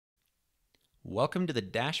Welcome to the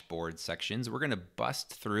dashboard sections. We're going to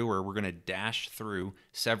bust through, or we're going to dash through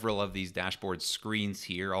several of these dashboard screens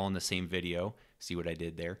here, all in the same video. See what I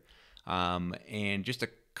did there? And just a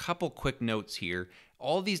couple quick notes here.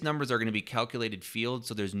 All these numbers are going to be calculated fields,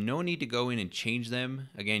 so there's no need to go in and change them.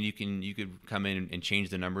 Again, you could come in and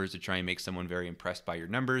change the numbers to try and make someone very impressed by your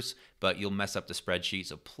numbers, but you'll mess up the spreadsheet,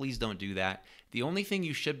 so please don't do that. The only thing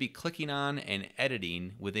you should be clicking on and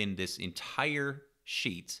editing within this entire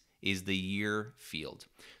sheet is the year field.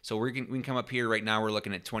 So we can come up here right now. We're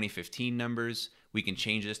looking at 2015 numbers. We can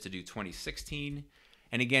change this to do 2016.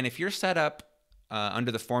 And again, if you're set up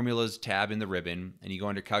under the formulas tab in the ribbon and you go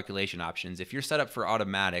under calculation options, if you're set up for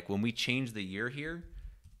automatic, when we change the year here,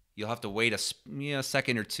 you'll have to wait a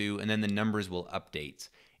second or two and then the numbers will update.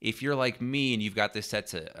 If you're like me and you've got this set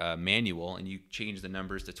to manual and you change the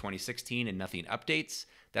numbers to 2016 and nothing updates,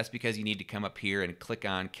 that's because you need to come up here and click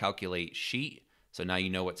on calculate sheet. So now you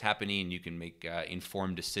know what's happening and you can make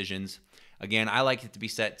informed decisions. Again, I like it to be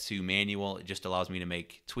set to manual. It just allows me to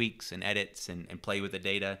make tweaks and edits and play with the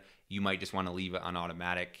data. You might just want to leave it on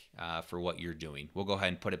automatic for what you're doing. We'll go ahead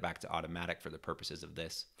and put it back to automatic for the purposes of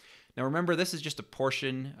this. Now remember, this is just a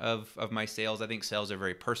portion of my sales. I think sales are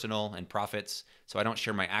very personal and profits, so I don't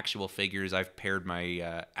share my actual figures. I've pared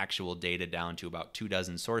my actual data down to about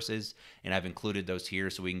 24 sources, and I've included those here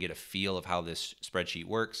so we can get a feel of how this spreadsheet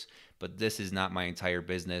works. But this is not my entire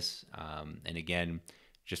business, and again,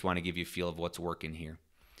 just want to give you a feel of what's working here.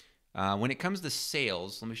 When it comes to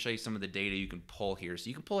sales, let me show you some of the data you can pull here. So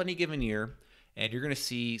you can pull any given year, and you're going to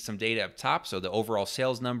see some data up top. So the overall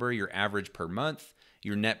sales number, your average per month,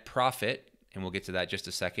 your net profit, and we'll get to that in just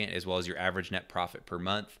a second, as well as your average net profit per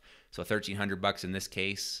month. So $1,300 in this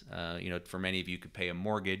case. For many of you could pay a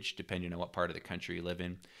mortgage depending on what part of the country you live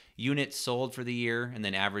in. Units sold for the year, and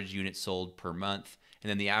then average units sold per month, and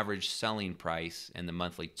then the average selling price and the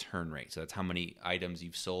monthly turn rate. So that's how many items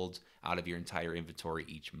you've sold out of your entire inventory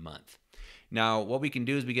each month. Now, what we can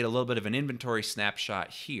do is we get a little bit of an inventory snapshot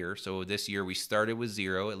here. So this year we started with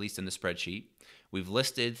 0, at least in the spreadsheet. We've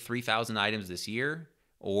listed 3,000 items this year,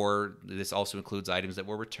 or this also includes items that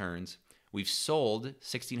were returns. We've sold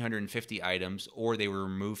 1,650 items, or they were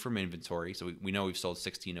removed from inventory. So we know we've sold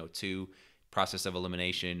 1,602. Process of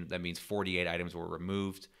elimination, that means 48 items were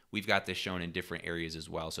removed. We've got this shown in different areas as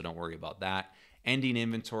well, so don't worry about that. Ending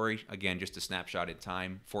inventory, again, just a snapshot in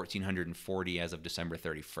time, 1,440 as of December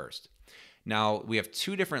 31st. Now, we have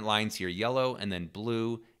two different lines here, yellow and then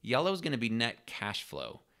blue. Yellow is going to be net cash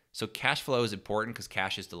flow. So cash flow is important because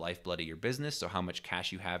cash is the lifeblood of your business, so how much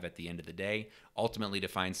cash you have at the end of the day ultimately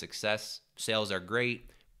defines success. Sales are great,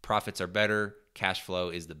 profits are better, cash flow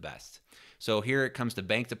is the best. So here it comes to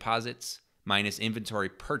bank deposits minus inventory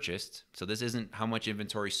purchased. So this isn't how much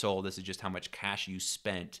inventory sold, this is just how much cash you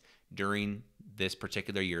spent during this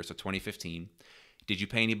particular year, so 2015. Did you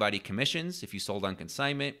pay anybody commissions if you sold on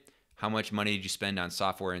consignment? How much money did you spend on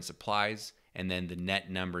software and supplies? And then the net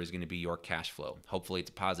number is going to be your cash flow. Hopefully it's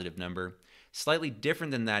a positive number. Slightly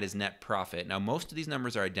different than that is net profit. Now most of these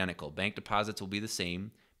numbers are identical. Bank deposits will be the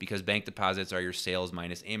same because bank deposits are your sales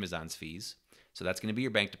minus Amazon's fees. So that's going to be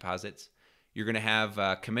your bank deposits. You're going to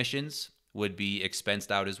have commissions would be expensed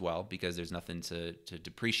out as well because there's nothing to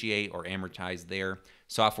depreciate or amortize there.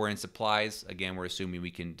 Software and supplies, again, we're assuming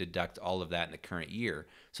we can deduct all of that in the current year.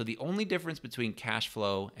 So the only difference between cash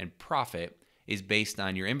flow and profit is based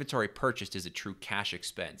on your inventory purchased is a true cash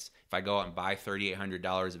expense. If I go out and buy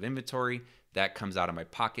 $3,800 of inventory, that comes out of my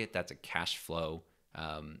pocket. That's a cash flow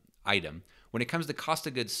item. When it comes to cost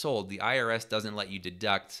of goods sold, the IRS doesn't let you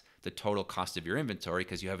deduct the total cost of your inventory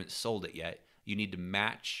because you haven't sold it yet. You need to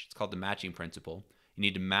match, it's called the matching principle. You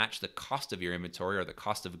need to match the cost of your inventory or the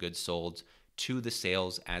cost of goods sold to the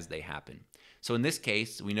sales as they happen. So in this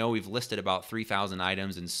case, we know we've listed about 3,000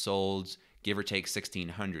 items and sold, give or take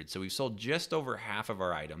 1,600. So we've sold just over half of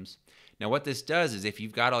our items. Now what this does is if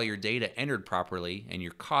you've got all your data entered properly and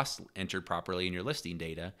your costs entered properly in your listing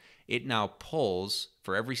data, it now pulls,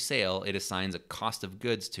 for every sale, it assigns a cost of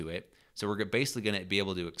goods to it. So we're basically going to be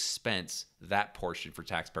able to expense that portion for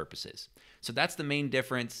tax purposes. So that's the main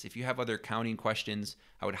difference. If you have other accounting questions,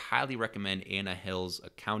 I would highly recommend Anna Hill's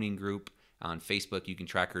accounting group on Facebook. You can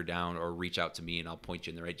track her down or reach out to me and I'll point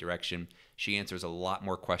you in the right direction. She answers a lot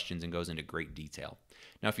more questions and goes into great detail.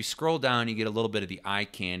 Now, if you scroll down, you get a little bit of the eye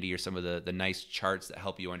candy or some of the nice charts that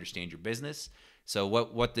help you understand your business. So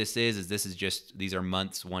what this is these are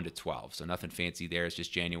months 1 to 12. So nothing fancy there. It's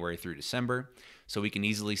just January through December. So we can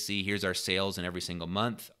easily see here's our sales in every single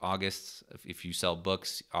month. August, if you sell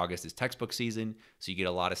books, August is textbook season. So you get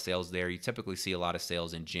a lot of sales there. You typically see a lot of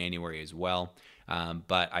sales in January as well.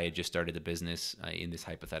 but I had just started the business in this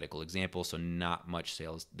hypothetical example, so not much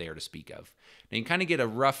sales there to speak of. Now you can kind of get a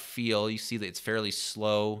rough feel. You see that it's fairly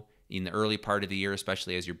slow in the early part of the year,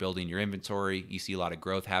 especially as you're building your inventory. You see a lot of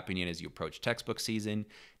growth happening as you approach textbook season.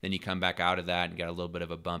 Then you come back out of that and get a little bit of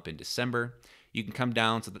a bump in December. You can come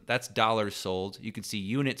down, so that's dollars sold. You can see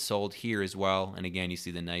units sold here as well. And again, you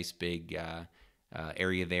see the nice big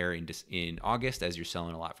area there in August as you're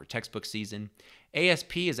selling a lot for textbook season.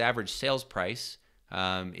 ASP is average sales price.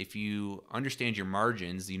 If you understand your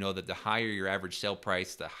margins, you know that the higher your average sale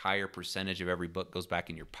price, the higher percentage of every book goes back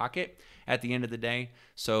in your pocket at the end of the day.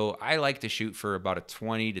 So I like to shoot for about a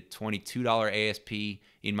 $20 to $22 ASP.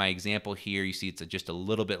 In my example here, you see it's just a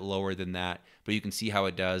little bit lower than that, but you can see how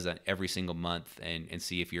it does every single month and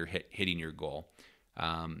see if you're hitting your goal.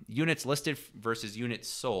 Units listed versus units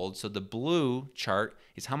sold. So the blue chart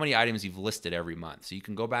is how many items you've listed every month. So you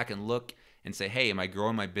can go back and look and say, hey, am I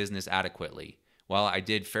growing my business adequately? Well, I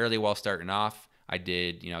did fairly well starting off. I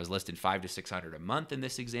was listing 500 to 600 a month in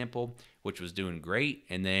this example, which was doing great.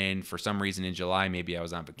 And then for some reason in July, maybe I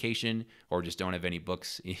was on vacation or just don't have any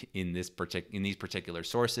books in these particular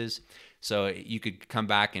sources. So you could come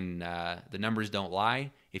back and the numbers don't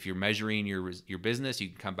lie. If you're measuring your business, you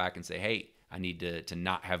can come back and say, hey, I need to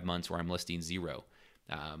not have months where I'm listing 0.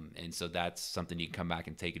 And so that's something you can come back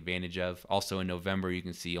and take advantage of. Also in November, you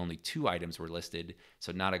can see only 2 items were listed.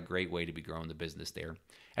 So not a great way to be growing the business there.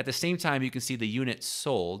 At the same time, you can see the units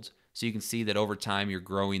sold. So you can see that over time, you're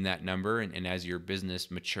growing that number. And as your business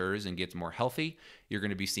matures and gets more healthy, you're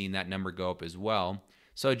going to be seeing that number go up as well.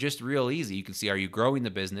 So just real easy, you can see, are you growing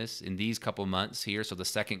the business in these couple months here? So the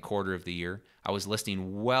second quarter of the year, I was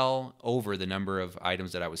listing well over the number of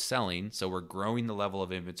items that I was selling. So we're growing the level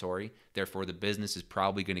of inventory. Therefore, the business is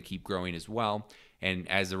probably going to keep growing as well. And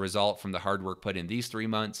as a result from the hard work put in these 3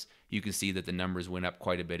 months, you can see that the numbers went up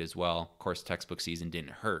quite a bit as well. Of course, textbook season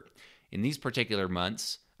didn't hurt. In these particular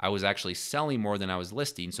months, I was actually selling more than I was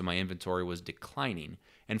listing, so my inventory was declining.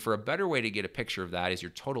 And for a better way to get a picture of that is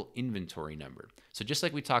your total inventory number. So just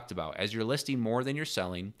like we talked about, as you're listing more than you're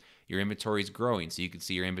selling, your inventory is growing. So you can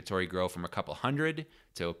see your inventory grow from a couple hundred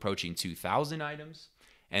to approaching 2,000 items.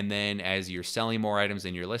 And then as you're selling more items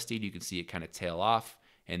than you're listing, you can see it kind of tail off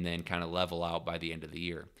and then kind of level out by the end of the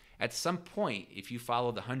year. At some point, if you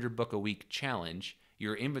follow the 100 book a week challenge,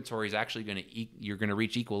 your inventory is actually you're going to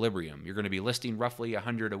reach equilibrium. You're going to be listing roughly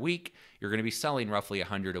 100 a week. You're going to be selling roughly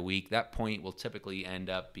 100 a week. That point will typically end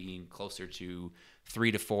up being closer to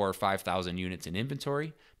 3 to 4 or 5,000 units in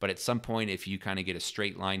inventory. But at some point, if you kind of get a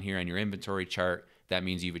straight line here on your inventory chart, that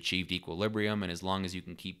means you've achieved equilibrium. And as long as you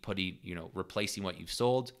can keep replacing what you've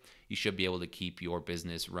sold, you should be able to keep your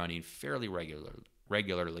business running fairly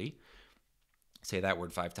regularly. Say that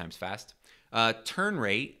word 5 times fast. Turn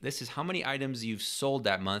rate, this is how many items you've sold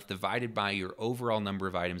that month divided by your overall number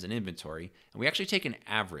of items in inventory. And we actually take an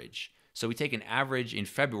average. So we take an average in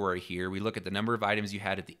February here. We look at the number of items you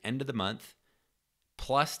had at the end of the month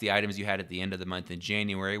plus the items you had at the end of the month in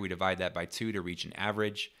January. We divide that by 2 to reach an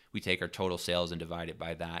average. We take our total sales and divide it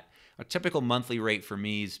by that. A typical monthly rate for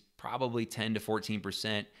me is probably 10 to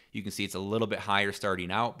 14%. You can see it's a little bit higher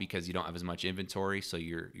starting out because you don't have as much inventory. So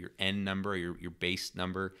your end number, your base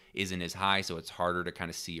number isn't as high. So it's harder to kind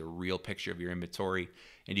of see a real picture of your inventory.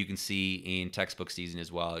 And you can see in textbook season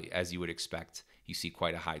as well, as you would expect, you see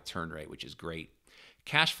quite a high turn rate, which is great.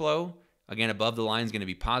 Cash flow, again, above the line is going to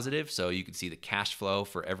be positive. So you can see the cash flow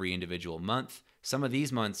for every individual month. Some of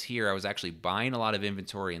these months here, I was actually buying a lot of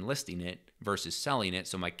inventory and listing it versus selling it.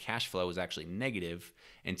 So my cash flow was actually negative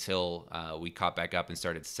until we caught back up and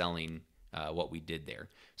started selling what we did there.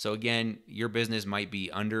 So again, your business might be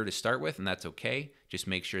under to start with, and that's okay. Just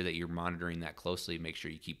make sure that you're monitoring that closely. Make sure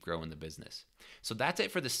you keep growing the business. So that's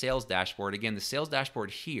it for the sales dashboard. Again, the sales dashboard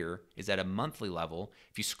here is at a monthly level.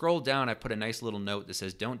 If you scroll down, I put a nice little note that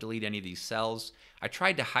says, don't delete any of these cells. I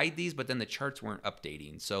tried to hide these, but then the charts weren't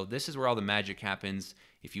updating. So this is where all the magic happens.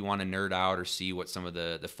 If you want to nerd out or see what some of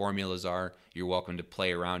the formulas are, you're welcome to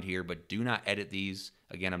play around here, but do not edit these.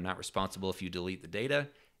 Again, I'm not responsible if you delete the data,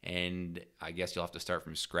 and I guess you'll have to start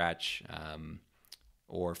from scratch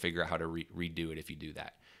or figure out how to redo it if you do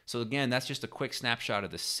that. So again, that's just a quick snapshot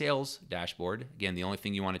of the sales dashboard. Again, the only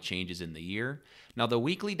thing you want to change is in the year. Now the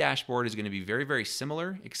weekly dashboard is going to be very, very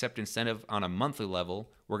similar, except instead of on a monthly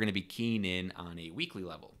level, we're going to be keying in on a weekly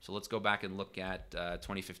level. So let's go back and look at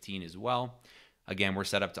 2015 as well. Again, we're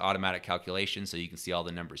set up to automatic calculation, so you can see all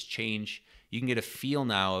the numbers change. You can get a feel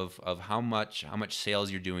now of how much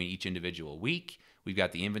sales you're doing each individual week. We've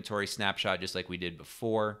got the inventory snapshot just like we did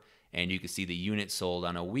before, and you can see the units sold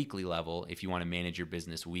on a weekly level if you want to manage your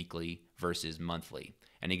business weekly versus monthly.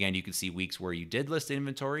 And again, you can see weeks where you did list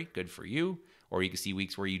inventory, good for you, or you can see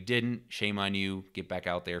weeks where you didn't. Shame on you. Get back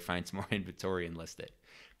out there, find some more inventory and list it.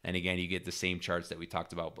 And again, you get the same charts that we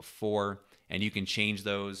talked about before, and you can change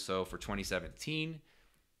those. So for 2017,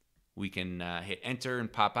 we can hit enter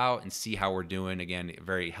and pop out and see how we're doing. Again, a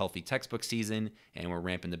very healthy textbook season, and we're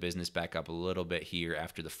ramping the business back up a little bit here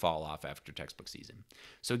after the fall off after textbook season.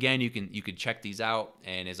 So again, you can check these out,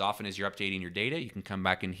 and as often as you're updating your data, you can come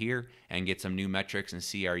back in here and get some new metrics and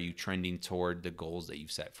see, are you trending toward the goals that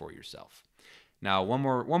you've set for yourself. Now, one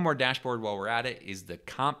more dashboard while we're at it is the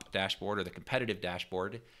comp dashboard, or the competitive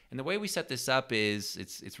dashboard. And the way we set this up is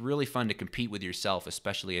it's really fun to compete with yourself,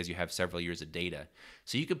 especially as you have several years of data.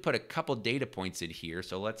 So you could put a couple data points in here.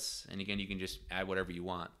 So and again, you can just add whatever you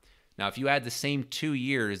want. Now, if you add the same 2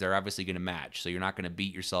 years, they're obviously going to match. So you're not going to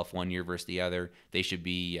beat yourself one year versus the other. They should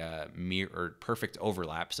be perfect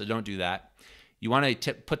overlap. So don't do that. You want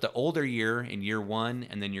to put the older year in year 1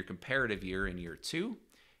 and then your comparative year in year 2.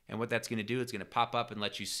 And what that's going to do, it's going to pop up and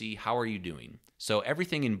let you see how are you doing. So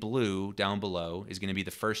everything in blue down below is going to be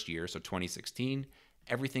the first year, so 2016.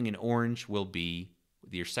 Everything in orange will be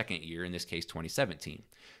your second year, in this case 2017.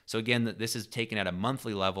 So again, this is taken at a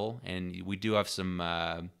monthly level, and we do have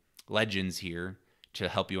some legends here to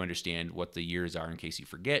help you understand what the years are in case you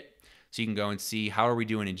forget. So you can go and see, how are we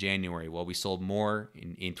doing in January? Well, we sold more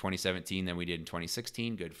in 2017 than we did in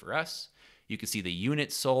 2016. Good for us. You can see the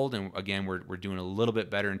units sold, and again, we're doing a little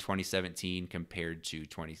bit better in 2017 compared to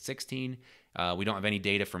 2016. We don't have any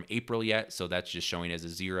data from April yet, so that's just showing as a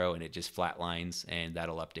 0, and it just flatlines, and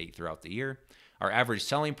that'll update throughout the year. Our average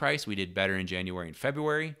selling price, we did better in January and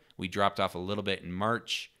February. We dropped off a little bit in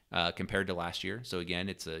March compared to last year. So again,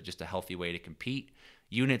 it's just a healthy way to compete.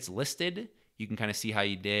 Units listed, you can kind of see how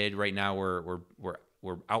you did. Right now,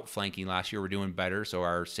 we're outflanking last year. We're doing better, so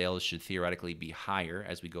our sales should theoretically be higher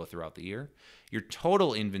as we go throughout the year. Your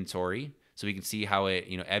total inventory, so we can see how it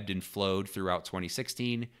ebbed and flowed throughout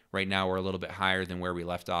 2016. Right now, we're a little bit higher than where we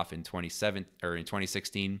left off in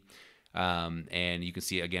 2016. And you can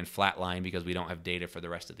see, again, flat line because we don't have data for the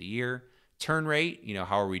rest of the year. Turn rate,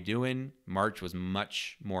 how are we doing? March was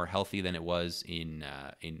much more healthy than it was in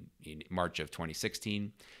March of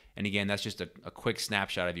 2016. And again, that's just a quick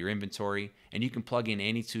snapshot of your inventory, and you can plug in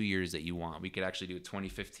any 2 years that you want. We could actually do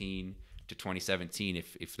 2015 to 2017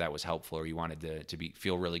 if that was helpful, or you wanted to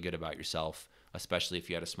feel really good about yourself, especially if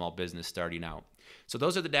you had a small business starting out. So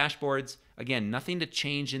those are the dashboards. Again, nothing to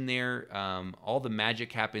change in there. All the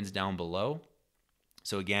magic happens down below.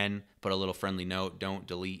 So again, put a little friendly note, don't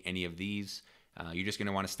delete any of these. You're just going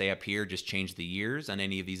to want to stay up here, just change the years on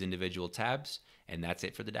any of these individual tabs, and that's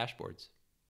it for the dashboards.